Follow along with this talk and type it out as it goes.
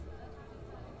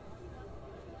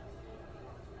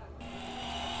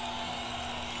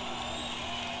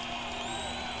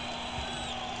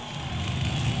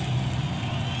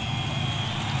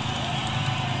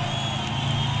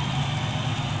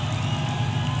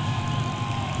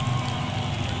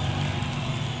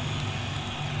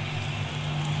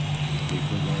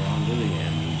will go on to the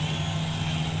end.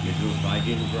 It will fight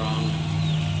in France.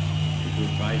 It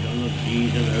will fight on the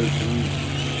seas and oceans.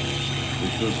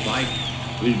 It will fight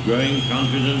with growing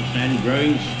confidence and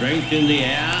growing strength in the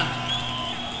air.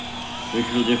 Which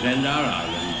will defend our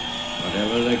island,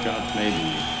 whatever the cost may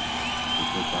be. It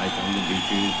will fight on the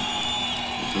beaches.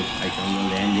 It will fight on the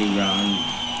landing grounds.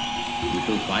 It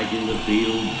will fight in the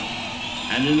fields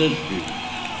and in the streets.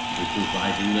 It will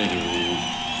fight in the hills.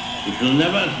 It will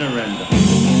never surrender.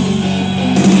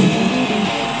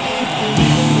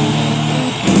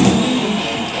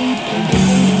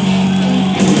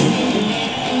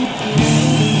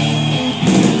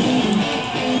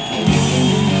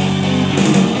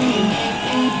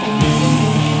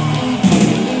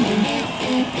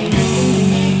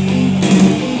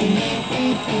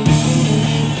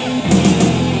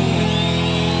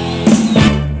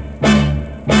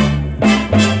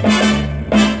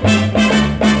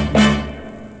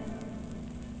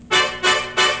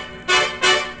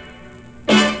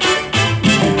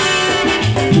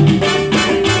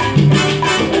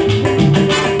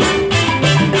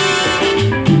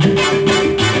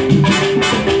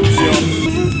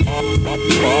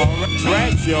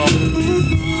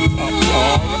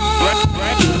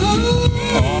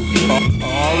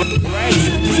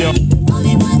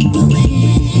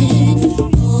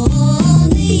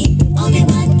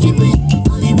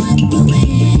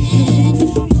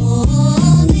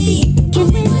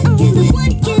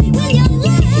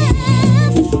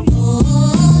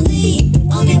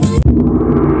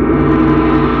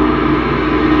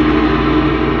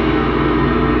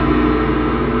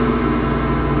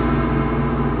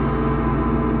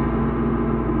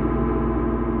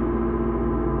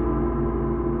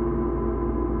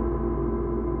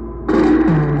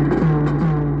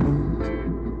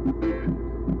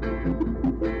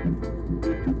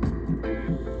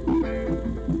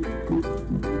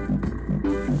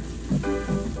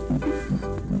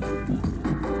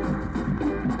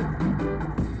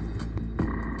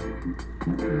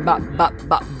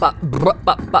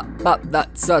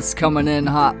 That's us coming in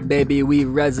hot, baby. We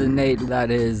resonate.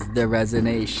 That is the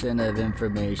resonation of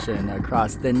information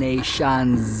across the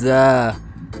nations.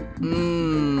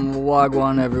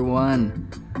 Wagwan, everyone.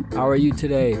 How are you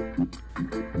today?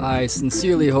 I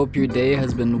sincerely hope your day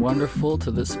has been wonderful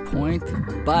to this point,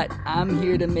 but I'm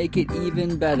here to make it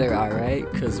even better, alright?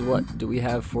 Because what do we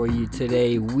have for you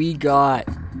today? We got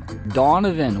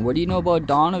Donovan. What do you know about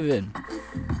Donovan?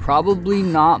 Probably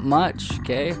not much,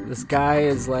 okay? This guy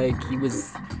is like, he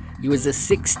was a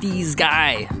 60s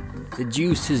guy. His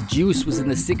juice was in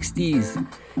the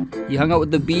 60s. He hung out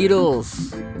with the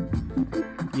Beatles.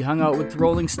 He hung out with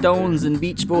Rolling Stones and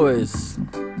Beach Boys.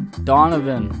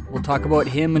 Donovan, we'll talk about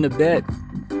him in a bit.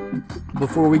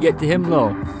 Before we get to him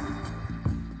though,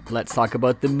 let's talk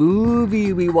about the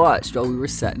movie we watched while we were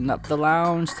setting up the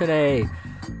lounge today.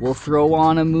 We'll throw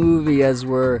on a movie as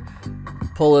we're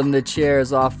pulling the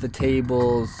chairs off the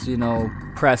tables, you know,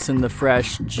 pressing the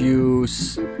fresh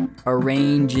juice,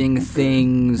 arranging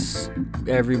things.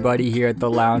 Everybody here at the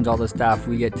lounge, all the staff,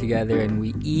 we get together and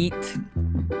we eat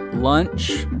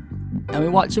lunch and we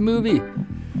watch a movie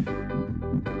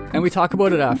and we talk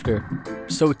about it after.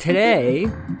 So today,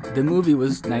 the movie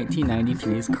was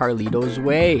 1993's Carlito's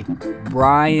Way.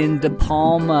 Brian De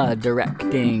Palma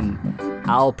directing,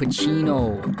 Al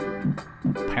Pacino,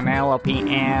 Penelope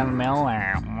Ann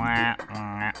Miller.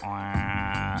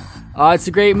 It's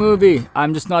a great movie.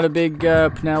 I'm just not a big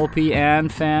Penelope Ann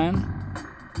fan.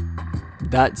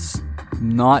 That's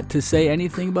not to say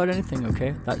anything about anything,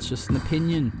 okay? That's just an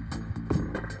opinion.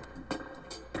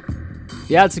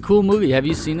 Yeah, it's a cool movie. Have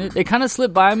you seen it? It kind of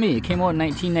slipped by me. It came out in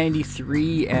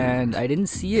 1993, and I didn't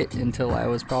see it until I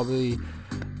was probably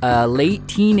a late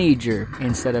teenager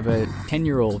instead of a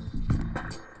 10-year-old.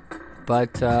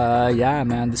 But, yeah,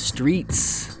 man, the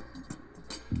streets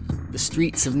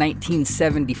of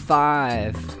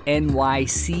 1975,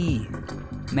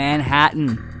 NYC,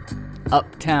 Manhattan,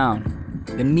 Uptown,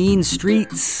 the mean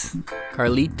streets,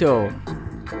 Carlito.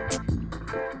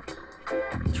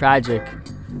 Tragic.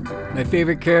 My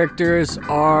favorite characters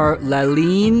are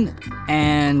Laline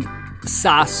and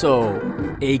Sasso,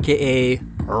 aka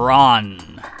Ron.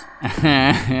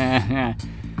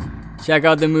 Check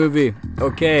out the movie.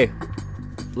 Okay,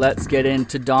 let's get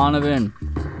into Donovan.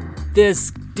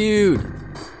 This dude,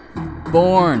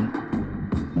 born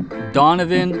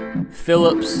Donovan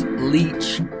Phillips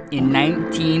Leach in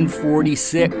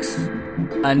 1946.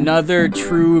 Another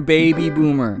true baby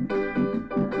boomer.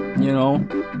 You know,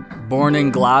 born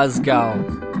in Glasgow.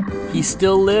 He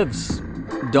still lives.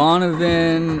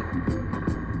 Donovan,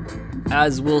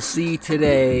 as we'll see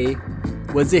today,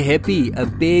 was a hippie, a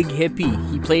big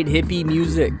hippie. He played hippie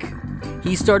music.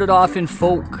 He started off in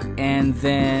folk and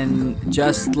then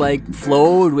just like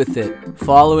flowed with it,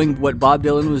 following what Bob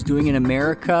Dylan was doing in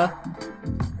America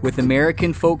with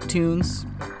American folk tunes.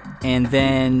 And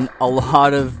then a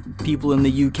lot of people in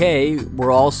the UK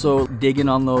were also digging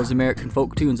on those American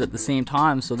folk tunes at the same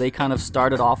time, so they kind of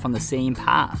started off on the same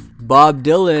path. Bob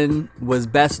Dylan was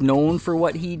best known for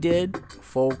what he did,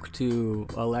 folk to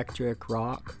electric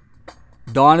rock.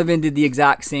 Donovan did the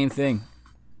exact same thing,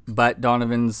 but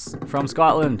Donovan's from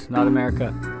Scotland, not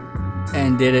America,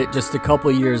 and did it just a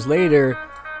couple years later.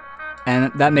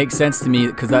 And that makes sense to me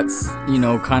because that's, you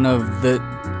know, kind of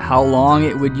how long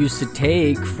it would used to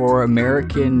take for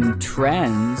American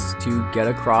trends to get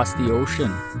across the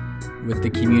ocean with the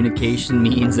communication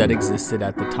means that existed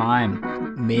at the time.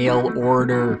 Mail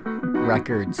order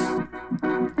records.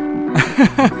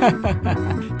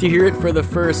 To hear it for the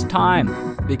first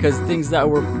time, because things that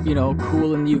were, you know,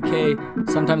 cool in the UK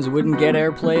sometimes wouldn't get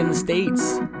airplay in the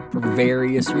States for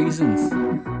various reasons.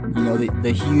 You know,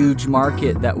 the huge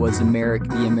market that was the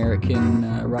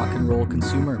American rock and roll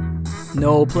consumer.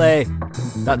 No play.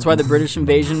 That's why the British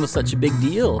invasion was such a big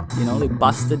deal. You know, they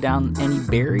busted down any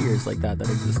barriers like that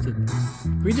existed.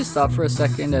 Can we just stop for a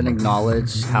second and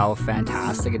acknowledge how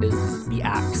fantastic it is, the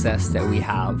access that we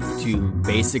have to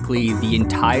basically the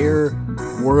entire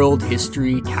world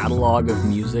history catalog of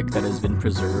music that has been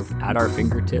preserved at our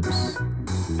fingertips,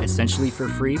 essentially for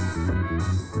free?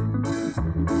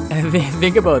 And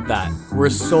think about that. We're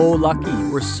so lucky.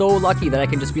 We're so lucky that I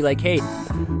can just be like, hey,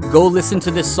 go listen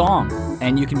to this song.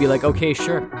 And you can be like, okay,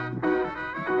 sure.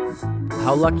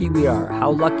 How lucky we are. How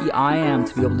lucky I am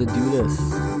to be able to do this.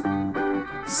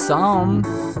 Some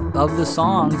of the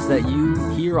songs that you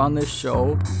hear on this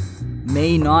show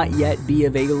may not yet be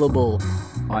available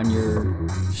on your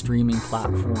streaming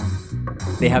platform.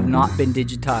 They have not been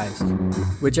digitized,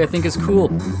 which I think is cool.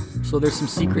 So there's some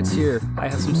secrets here. I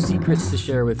have some secrets to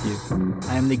share with you.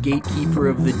 I am the gatekeeper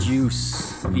of the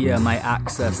juice via my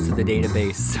access to the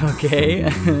database, okay?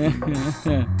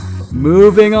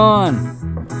 Moving on.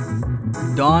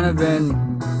 Donovan,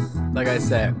 like I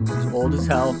said, he's old as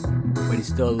hell, but he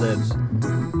still lives.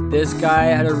 This guy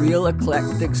had a real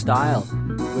eclectic style,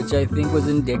 which I think was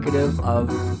indicative of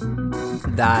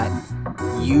that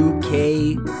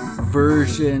UK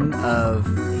version of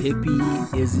hippiedom,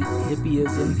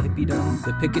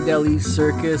 the Piccadilly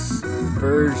Circus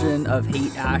version of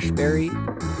Haight-Ashbury.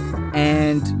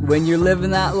 And when you're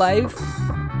living that life,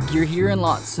 you're hearing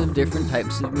lots of different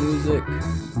types of music,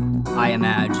 I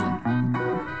imagine.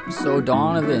 So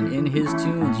Donovan, in his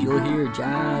tunes, you'll hear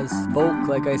jazz, folk,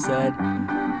 like I said,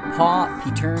 pop,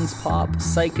 he turns pop,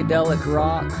 psychedelic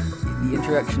rock, the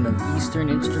introduction of Eastern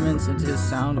instruments into his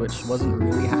sound, which wasn't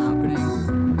really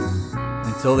happening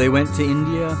until they went to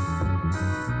India.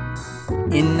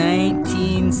 In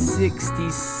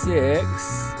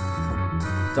 1966,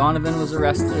 Donovan was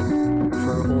arrested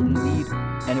for holding weed,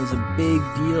 and it was a big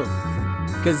deal.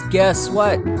 Because guess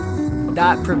what?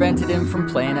 That prevented him from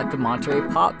playing at the Monterey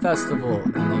Pop Festival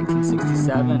in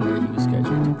 1967, where he was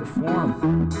scheduled to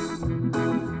perform.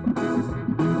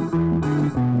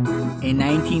 In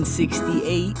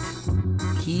 1968,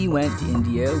 he went to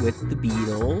India with the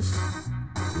Beatles,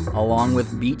 along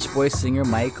with Beach Boys singer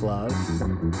Mike Love,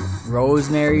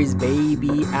 Rosemary's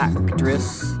Baby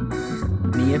actress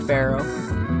Mia Farrow.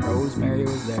 Rosemary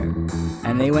was there.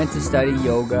 And they went to study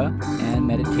yoga and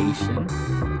meditation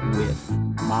with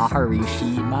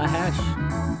Maharishi Mahesh,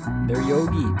 their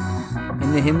yogi,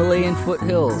 in the Himalayan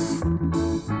foothills,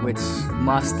 which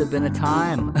must have been a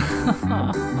time.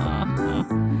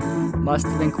 Must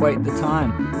have been quite the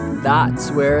time.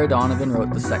 That's where Donovan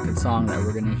wrote the second song that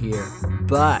we're going to hear.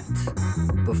 But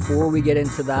before we get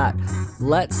into that,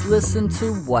 let's listen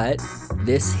to what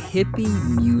this hippie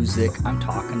music I'm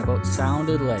talking about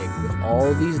sounded like, with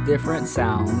all these different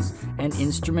sounds and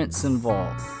instruments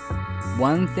involved.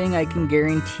 One thing I can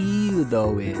guarantee you,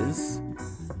 though, is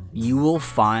you will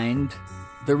find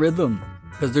the rhythm,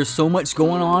 because there's so much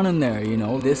going on in there. You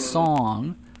know, this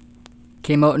song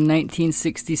came out in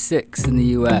 1966 in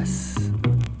the US.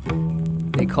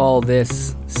 They call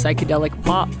this psychedelic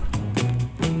pop.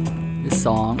 This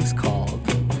song is called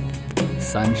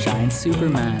Sunshine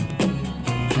Superman.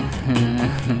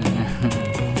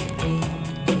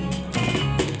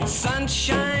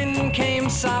 Sunshine came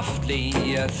softly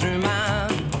through my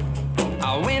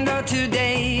window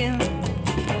today.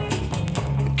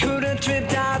 Could have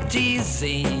tripped out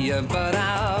easy, but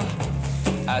I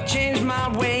changed my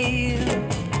way.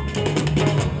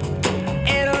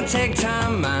 It'll take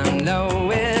time, I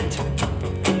know it,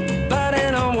 but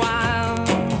in a while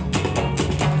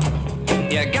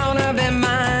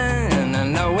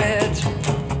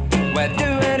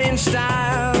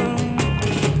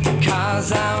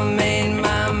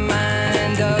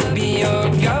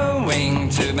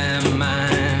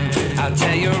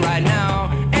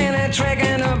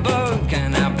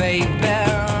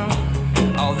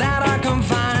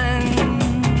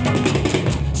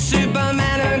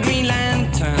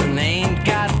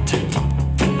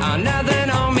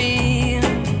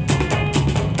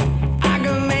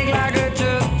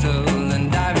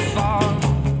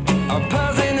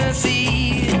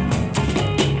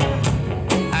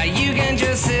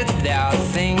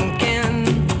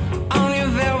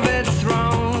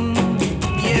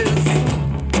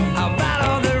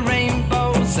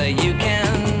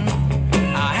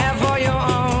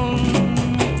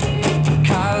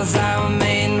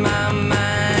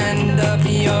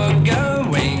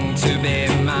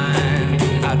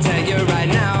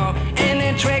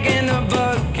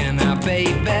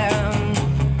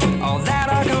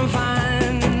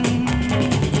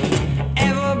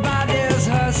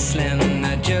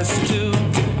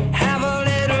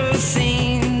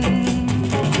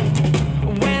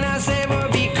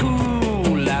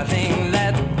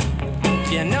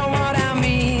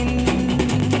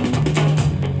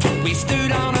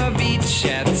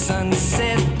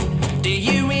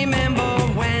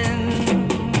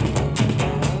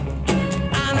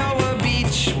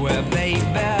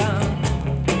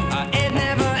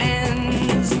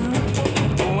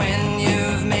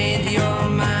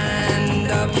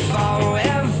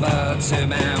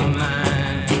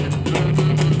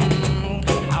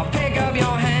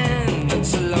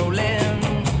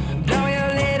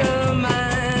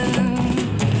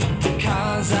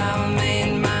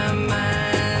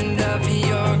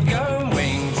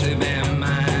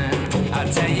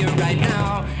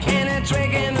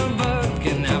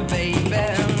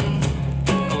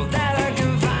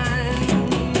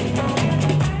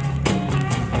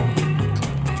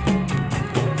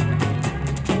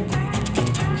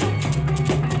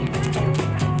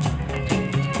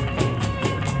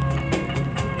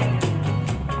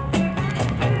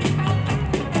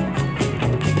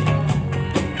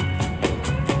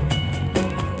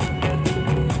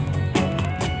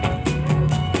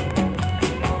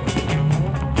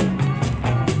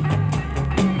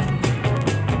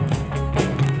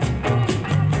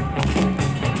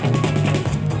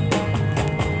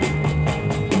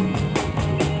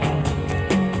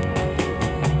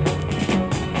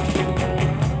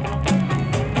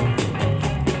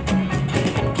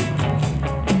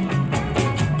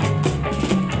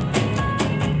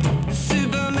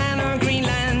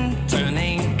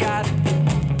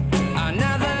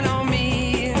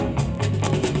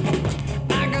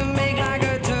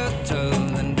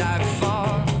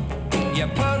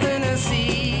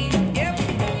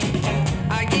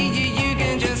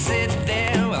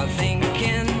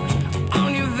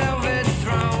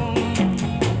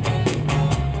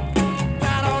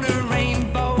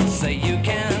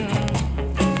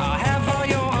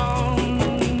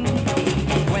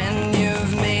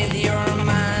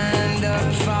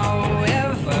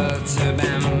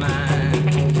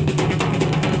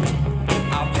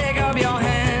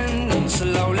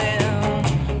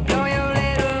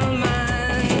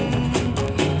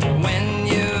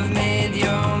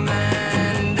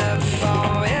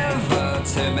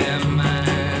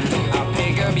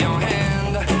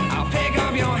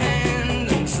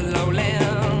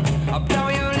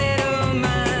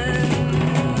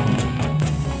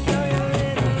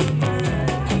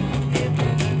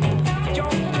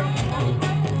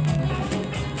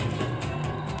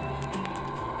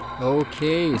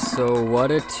Okay, so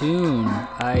what a tune.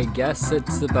 I guess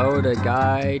it's about a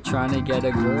guy trying to get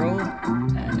a girl,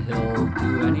 and he'll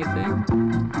do anything.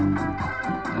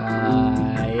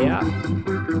 Yeah.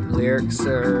 Lyrics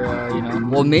are,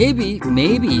 well, maybe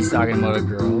he's talking about a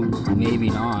girl, maybe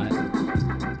not.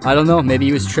 I don't know, maybe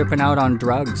he was tripping out on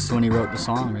drugs when he wrote the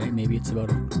song, right? Maybe it's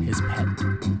about his pet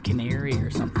canary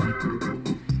or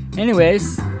something.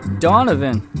 Anyways,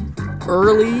 Donovan,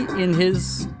 early in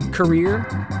his career,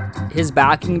 his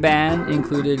backing band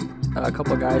included a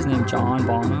couple of guys named John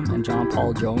Bonham and John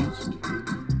Paul Jones,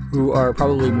 who are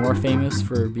probably more famous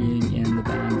for being in the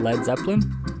band Led Zeppelin.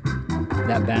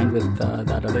 That band with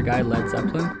that other guy, Led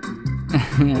Zeppelin.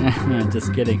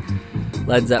 Just kidding.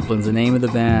 Led Zeppelin's the name of the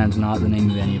band, not the name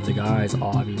of any of the guys,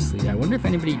 obviously. I wonder if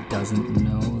anybody doesn't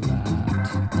know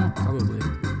that. Probably.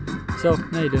 So,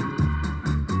 now you do.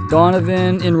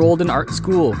 Donovan enrolled in art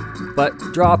school, but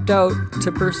dropped out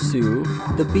to pursue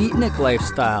the beatnik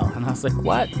lifestyle. And I was like,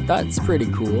 what? That's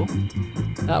pretty cool.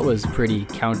 That was a pretty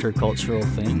countercultural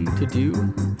thing to do,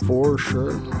 for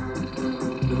sure.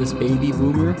 For this baby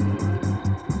boomer,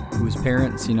 whose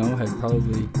parents, had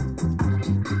probably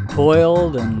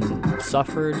toiled and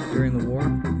suffered during the war.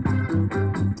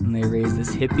 And they raised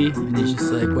this hippie, and he's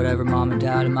just like, whatever, mom and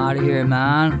dad, I'm out of here,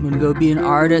 man. I'm gonna go be an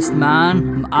artist,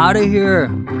 man. I'm out of here.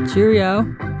 Cheerio.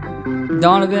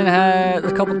 Donovan had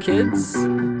a couple kids.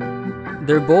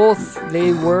 They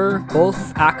were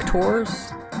both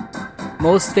actors.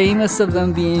 Most famous of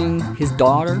them being his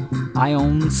daughter,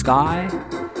 Ione Skye,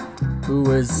 who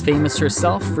was famous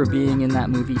herself for being in that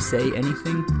movie Say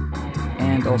Anything,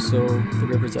 and also The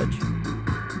River's Edge.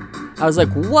 I was like,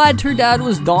 what? Her dad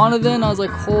was Donovan? I was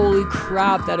like, holy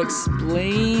crap, that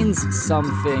explains some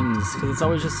things. Because it's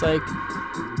always just like,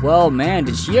 well, man,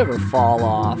 did she ever fall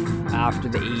off after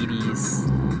the 80s?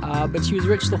 But she was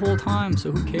rich the whole time,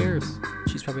 so who cares?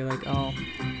 She's probably like, oh,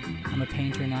 I'm a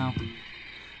painter now.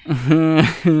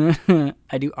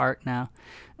 I do art now.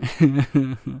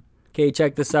 Okay,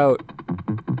 check this out.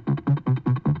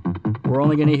 We're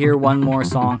only going to hear one more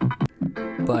song.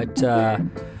 But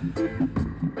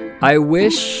I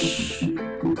wish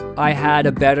I had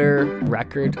a better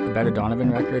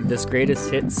Donovan record. This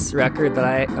greatest hits record that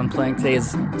I am playing today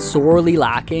is sorely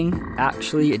lacking.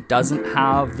 Actually, it doesn't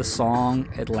have the song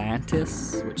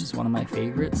Atlantis, which is one of my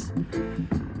favorites,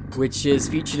 which is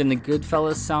featured in the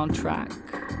Goodfellas soundtrack,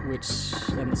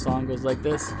 and the song goes like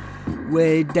this.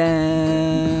 Way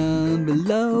down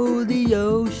below the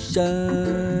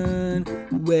ocean,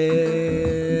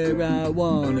 where I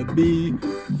wanna be,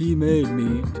 he made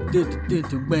me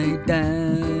way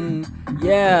down.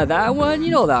 Yeah, that one,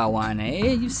 you know that one,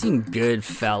 eh? You've seen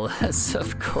Goodfellas,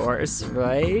 of course,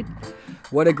 right?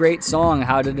 What a great song.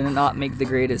 How did it not make the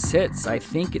greatest hits? I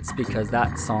think it's because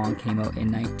that song came out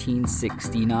in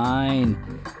 1969.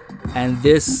 And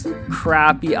this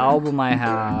crappy album I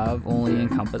have only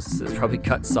probably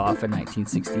cuts off in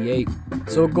 1968.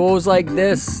 So it goes like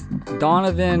this.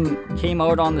 Donovan came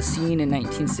out on the scene in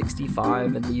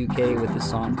 1965 in the UK with a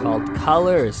song called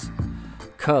Colors.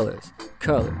 Colors.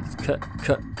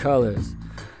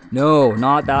 No,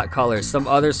 not that Colors. Some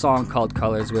other song called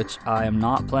Colors, which I am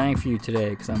not playing for you today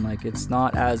because I'm like, it's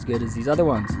not as good as these other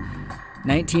ones.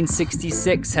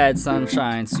 1966 had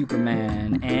Sunshine,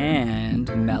 Superman, and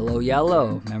Mellow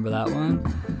Yellow. Remember that one?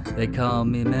 They call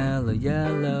me Mellow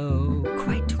Yellow,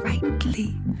 quite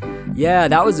rightly. Yeah,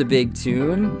 that was a big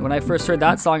tune. When I first heard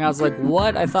that song, I was like,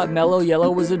 what? I thought Mellow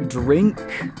Yellow was a drink.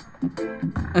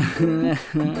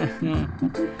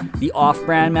 The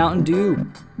off-brand Mountain Dew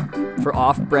for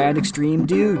off-brand extreme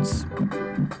dudes.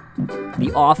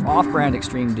 The off-brand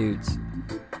extreme dudes.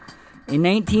 In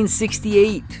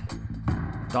 1968,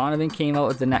 Donovan came out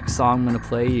with the next song I'm going to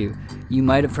play you. You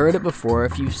might have heard it before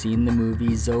if you've seen the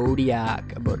movie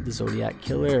Zodiac, about the Zodiac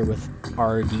Killer with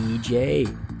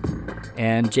RDJ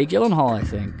and Jake Gyllenhaal, I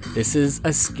think. This is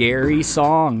a scary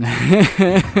song.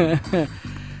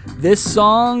 This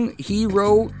song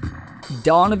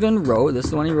Donovan wrote, this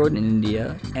is the one he wrote in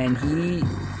India, and he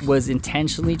was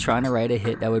intentionally trying to write a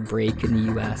hit that would break in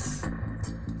the US.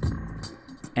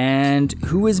 And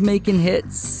who was making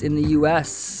hits in the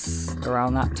US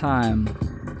around that time?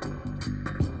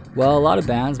 Well, a lot of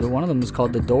bands, but one of them was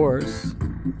called The Doors.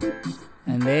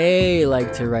 And they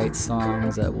like to write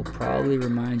songs that will probably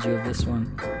remind you of this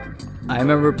one. I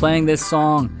remember playing this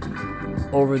song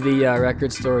over the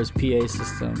record store's PA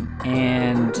system,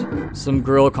 and some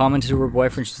girl commented to her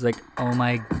boyfriend, she's like, oh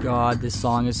my god, this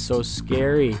song is so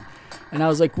scary. And I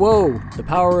was like, whoa, the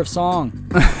power of song.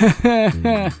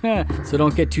 So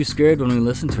don't get too scared when we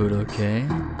listen to it, okay?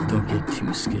 Don't get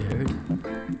too scared.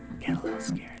 Get a little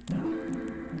scared, though.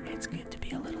 It's good to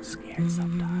be a little scared. scared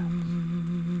sometimes.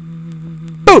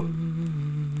 Boo!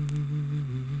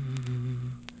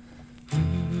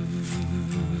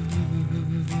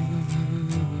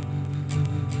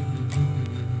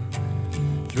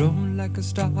 Thrown like a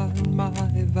star in my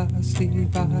vast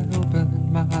sleep, I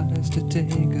opened my eyes to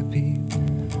take a peep,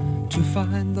 to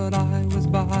find that I was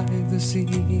by the sea,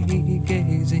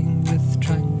 gazing with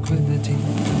tranquility.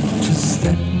 Just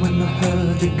then when the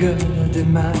hurdy-gurdy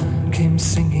man came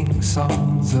singing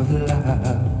songs of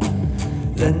love.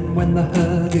 Then when the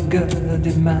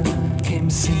hurdy-gurdy man came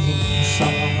singing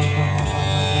songs of love.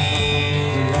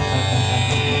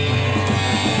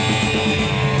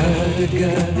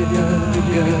 Hurdy-gurdy,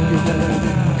 hurdy-gurdy,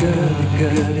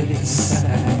 hurdy-gurdy,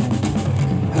 sang.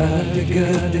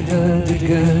 Hurdy-gurdy,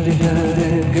 hurdy-gurdy,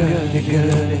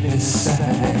 hurdy-gurdy,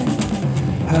 sang.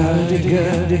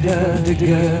 Hurdy-gurdy,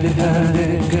 hurdy-gurdy,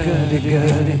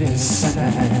 hurdy-gurdy,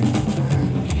 sang.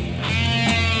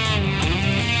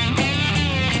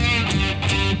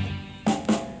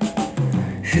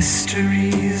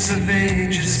 Histories of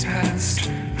ages past,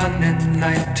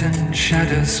 unenlightened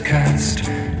shadows cast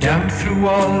down through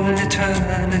all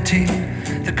eternity,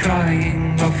 the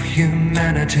crying of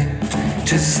humanity.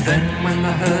 'Tis then when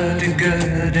the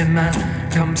hurdy-gurdy man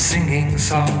comes singing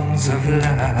songs of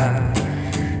love.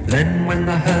 Then when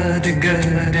the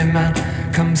hurdy-gurdy man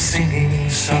comes singing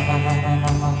songs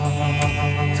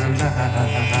of love.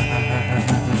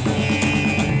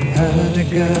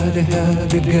 Hurdy-gurdy,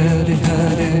 hurdy-gurdy,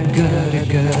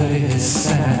 hurdy-gurdy,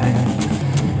 sang.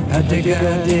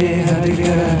 Hurdy-gurdy,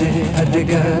 hurdy-gurdy,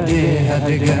 hurdy-gurdy,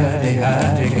 hurdy-gurdy,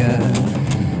 hurdy-gurdy.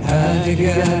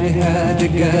 Hurdy-gurdy,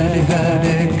 hurdy-gurdy,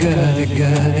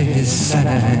 hurdy-gurdy,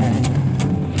 sang.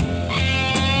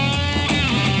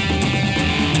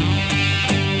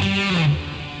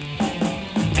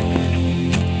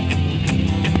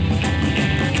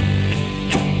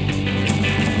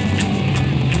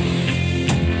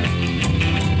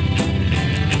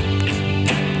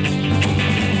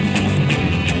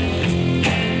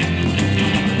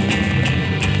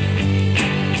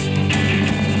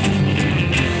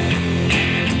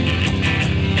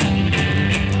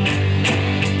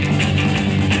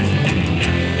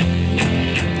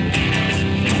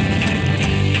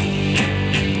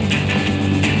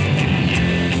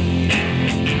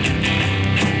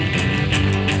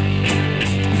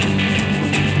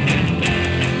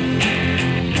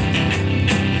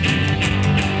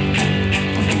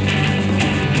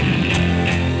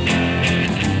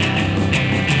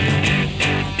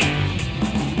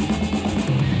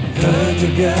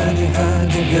 Hurdy-gurdy,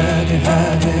 hurdy-gurdy,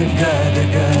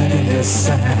 hurdy-gurdy,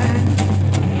 sang.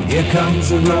 Here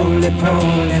comes a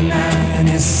roly-poly man and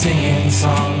he's singing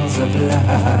songs of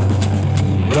love.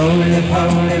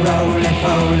 Roly-poly,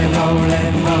 roly-poly,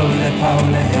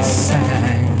 roly-poly, he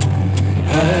sang.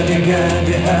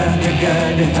 Hurdy-gurdy,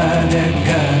 hurdy-gurdy,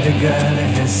 hurdy-gurdy,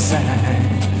 he sang.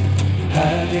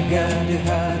 Hurdy-gurdy,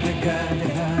 hurdy-gurdy,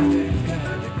 hurdy-gurdy.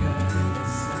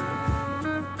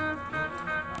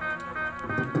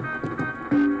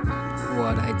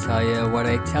 What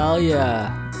I tell ya?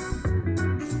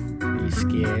 Are you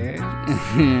scared?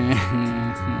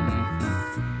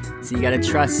 So you gotta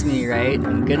trust me, right?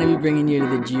 I'm gonna be bringing you to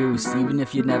the juice, even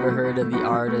if you never heard of the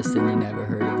artist and you never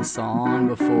heard of the song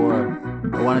before.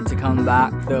 I wanted to come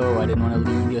back though. I didn't want to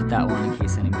leave you with that one in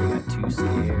case anybody got too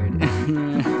scared.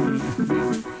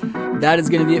 That is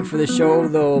going to be it for the show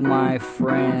though, my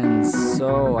friends.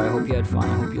 So I hope you had fun.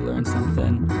 I hope you learned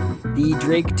something. The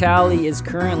Drake tally is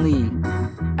currently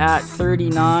at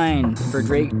 39 for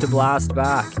Drake to blast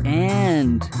back.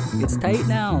 And it's tight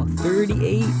now.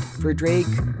 38 for Drake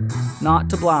not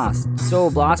to blast. So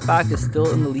blast back is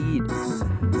still in the lead.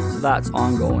 So that's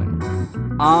ongoing.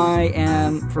 I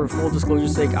am, for full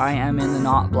disclosure's sake, I am in the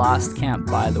not blast camp,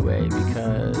 by the way,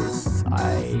 because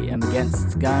I am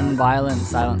against gun violence,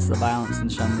 silence the violence,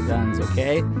 and shun the guns,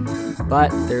 okay? But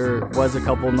there was a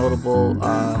couple notable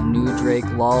new Drake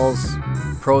lulls,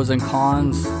 pros and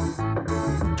cons.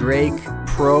 Drake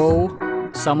pro,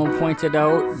 someone pointed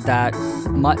out that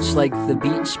much like the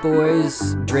Beach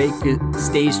Boys, Drake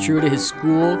stays true to his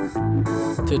school,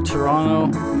 to Toronto,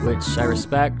 which I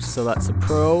respect, so that's a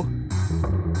pro.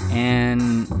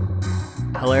 And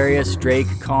hilarious Drake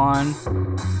con,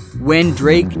 when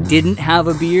Drake didn't have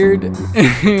a beard.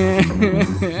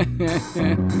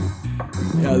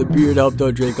 Yeah, the beard helped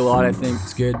out Drake a lot, I think.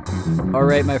 It's good.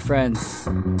 Alright, my friends.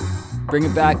 Bring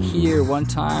it back here one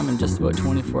time in just about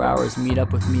 24 hours. Meet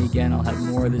up with me again. I'll have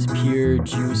more of this pure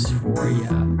juice for you.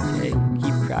 Okay?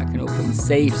 Keep cracking open the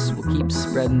safes. We'll keep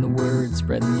spreading the word,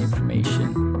 spreading the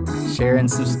information. sharing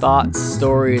some thoughts,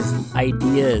 stories,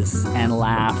 ideas, and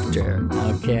laughter,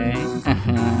 okay?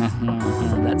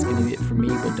 That's gonna be it for me,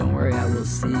 but don't worry, I will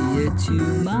see you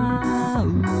tomorrow.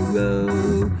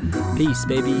 Peace,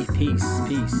 baby, peace,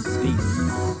 peace,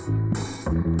 peace.